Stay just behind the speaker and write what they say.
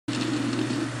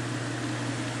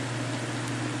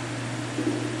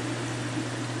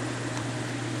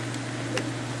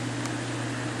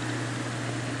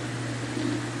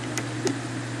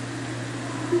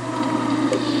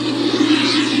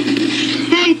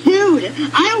Dude,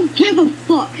 I don't give a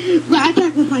fuck. Last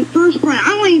time was my first friend. I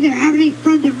don't even have any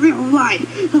friends in real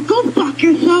life. So go fuck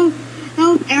yourself.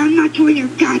 And I'm not joining your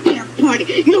goddamn party.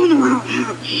 You don't know how to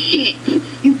have shit,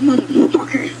 you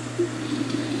motherfucker.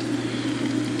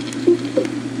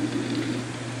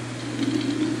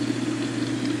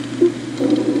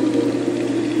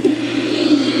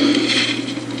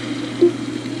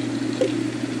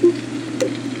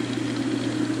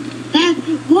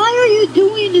 Why are you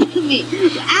doing this to me?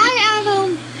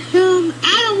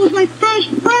 Adam was my first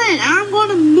friend. I'm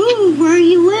gonna move where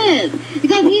he lives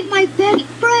because he's my best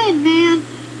friend, man.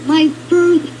 My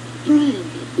first friend.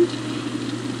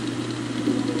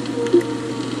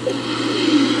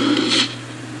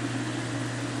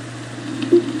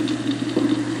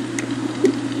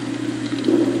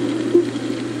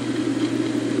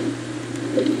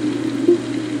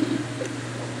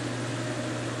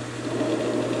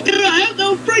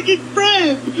 Freaking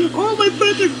friends! All my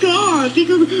friends are gone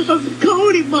because of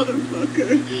Cody,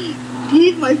 motherfucker.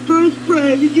 He's my first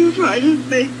friend and you try to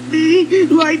make me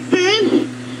like this?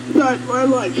 God, my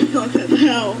life sucks as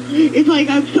hell. It's like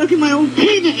I'm stuck in my own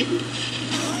penis.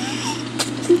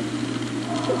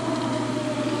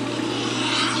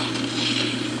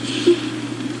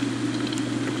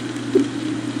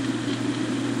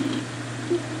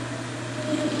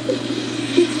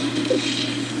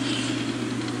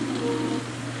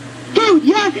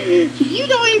 Yeah, you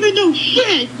don't even know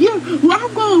shit.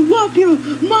 I'm gonna whoop your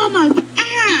mama's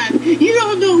ass. You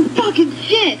don't know fucking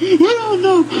shit. You don't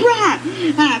know crap.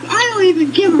 I don't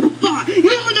even give a fuck. You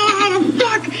don't know how to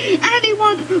fuck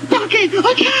anyone's fucking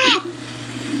account.